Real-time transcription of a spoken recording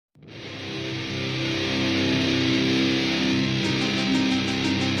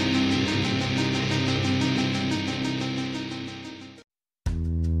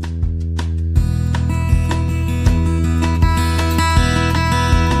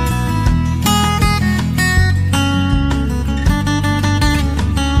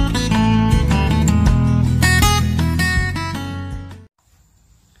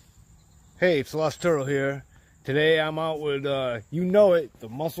Hey, it's Lost Turtle here. Today I'm out with, you know it, the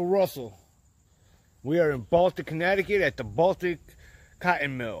Muscle Russell. We are in Baltic, Connecticut at the Baltic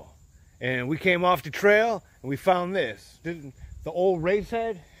Cotton Mill. And we came off the trail and we found this. The old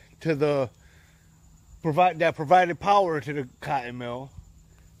racehead to that provided power to the cotton mill.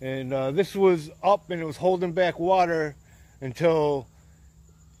 And this was up and it was holding back water until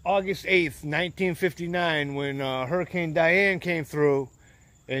August 8th, 1959, when Hurricane Diane came through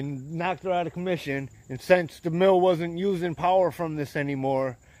and knocked her out of commission. And since the mill wasn't using power from this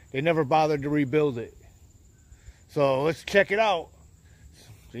anymore, they never bothered to rebuild it. So let's check it out.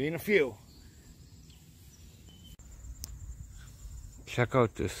 See you in a few. Check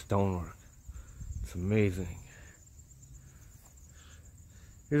out this stonework. It's amazing.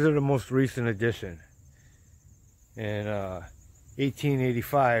 These are the most recent addition. In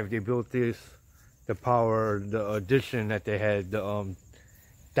 1885, they built this, the addition that they had, the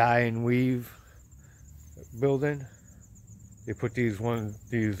dye and weave building. They put these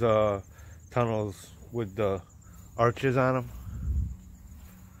tunnels with the arches on them.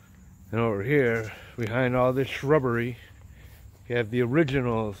 And over here, behind all this shrubbery, you have the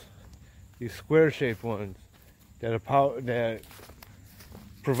originals, these square-shaped ones that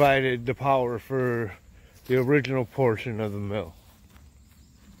provided the power for the original portion of the mill.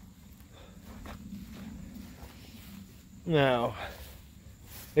 Now,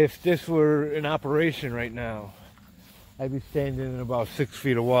 if this were in operation right now, I'd be standing in about 6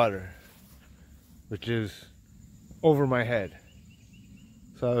 feet of water, which is over my head.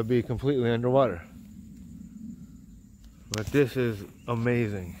 So I would be completely underwater. But this is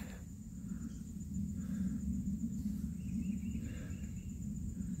amazing.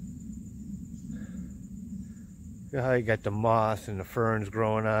 See how you got the moss and the ferns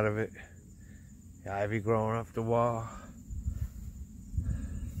growing out of it, the ivy growing up the wall.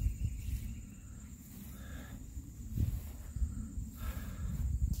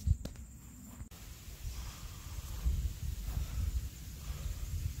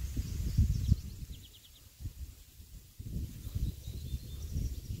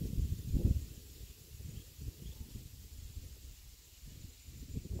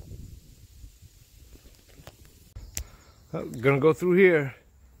 Oh, gonna go through here.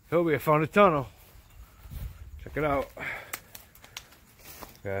 Toby, I found a tunnel. Check it out.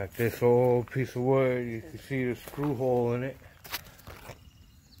 Got this old piece of wood. You can see the screw hole in it.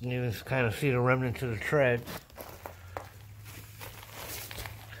 You can just kind of see the remnants of the tread.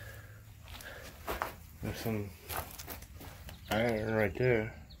 There's some iron right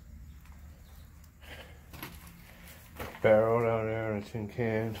there. Barrel down there and a tin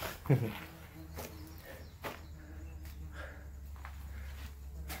can.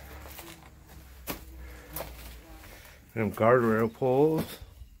 Them guardrail poles,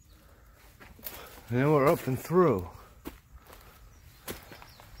 and then we're up and through.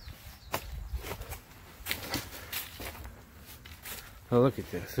 Oh, look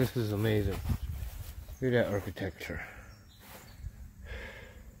at this. This is amazing. Look at that architecture.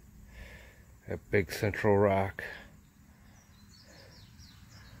 That big central rock.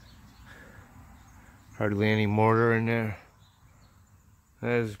 Hardly any mortar in there.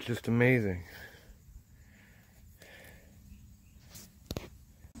 That is just amazing.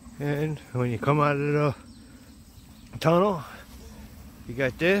 And when you come out of the tunnel, you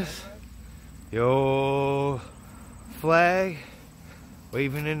got this, the old flag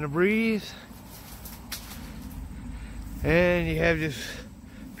waving in the breeze, and you have this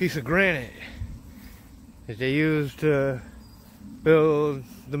piece of granite that they used to build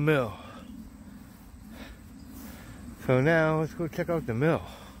the mill. So now let's go check out the mill.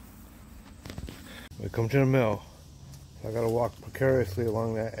 We come to the mill. I gotta walk precariously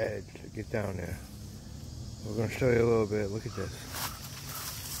along that edge to get down there. We're gonna show you a little bit. Look at this.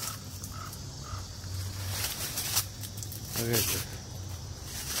 Look at this.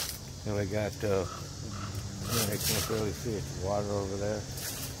 And we got, I can't barely see it, water over there.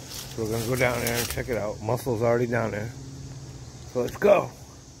 So we're gonna go down there and check it out. Muscle's already down there. So let's go.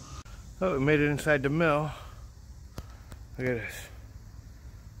 Oh, we made it inside the mill. Look at this.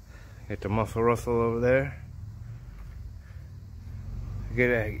 Got the Muscle Russell over there. Look at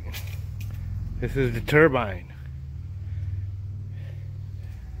that. This is the turbine.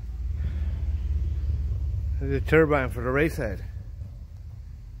 This is the turbine for the racehead.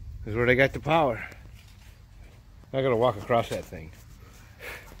 This is where they got the power. I gotta walk across that thing.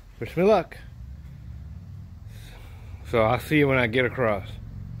 Wish me luck. So I'll see you when I get across.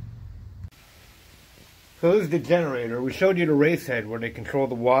 So this is the generator. We showed you the racehead where they control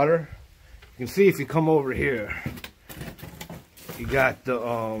the water. You can see if you come over here, you got the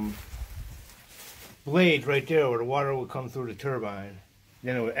blades right there where the water would come through the turbine.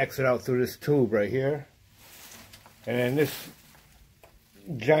 Then it would exit out through this tube right here. And then this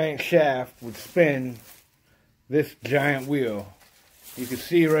giant shaft would spin this giant wheel. You can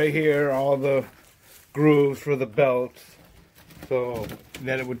see right here all the grooves for the belts. So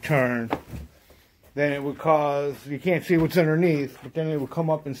then it would turn. Then it would cause, you can't see what's underneath, but then it would come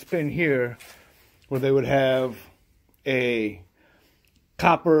up and spin here where they would have a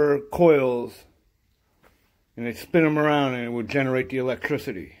copper coils and they'd spin them around and it would generate the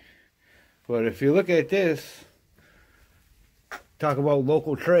electricity. But if you look at this, talk about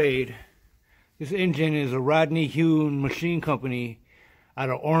local trade, this engine is a Rodney Hune Machine Company out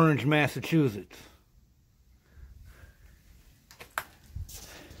of Orange, Massachusetts.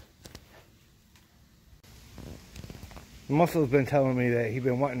 Muscle's been telling me that he'd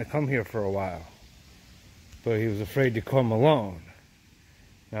been wanting to come here for a while, but he was afraid to come alone.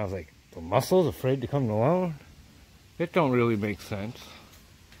 And I was like, the Muscle's afraid to come alone? It don't really make sense.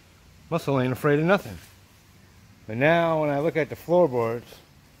 Muscle ain't afraid of nothing. But now when I look at the floorboards,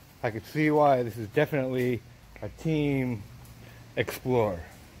 I can see why this is definitely a team explorer.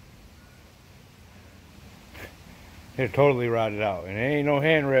 They're totally rotted out, and there ain't no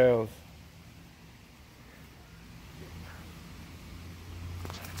handrails.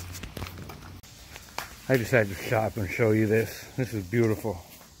 I decided to stop and show you this. This is beautiful.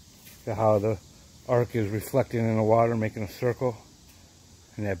 Look at how the arc is reflecting in the water, making a circle.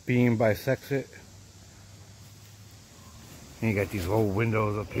 And that beam bisects it. And you got these old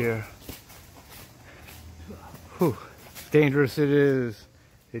windows up here. Whew. Dangerous it is.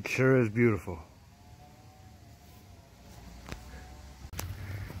 It sure is beautiful.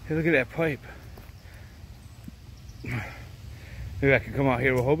 Hey, look at that pipe. Maybe I could come out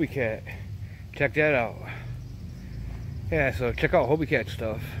here with Hobie Cat. Check that out. Yeah, so check out Hobie Cat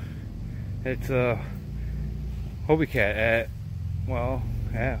stuff. It's Hobie Cat at, well,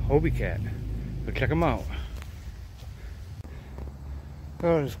 yeah, Hobie Cat. So check them out.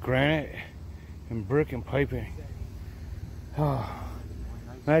 Oh, there's granite and brick and piping. Oh,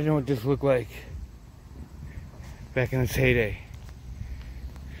 imagine what this looked like back in its heyday.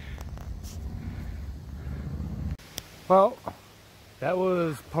 Well, that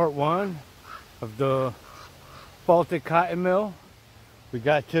was part one of the Baltic Cotton Mill. We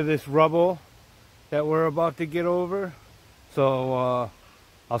got to this rubble that we're about to get over. So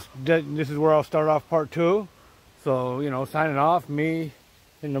this is where I'll start off part two. So, you know, signing off, me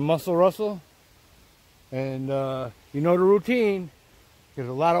and the Muscle Russell. And you know the routine. There's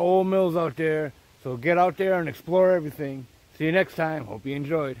a lot of old mills out there. So get out there and explore everything. See you next time. Hope you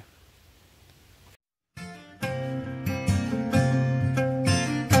enjoyed.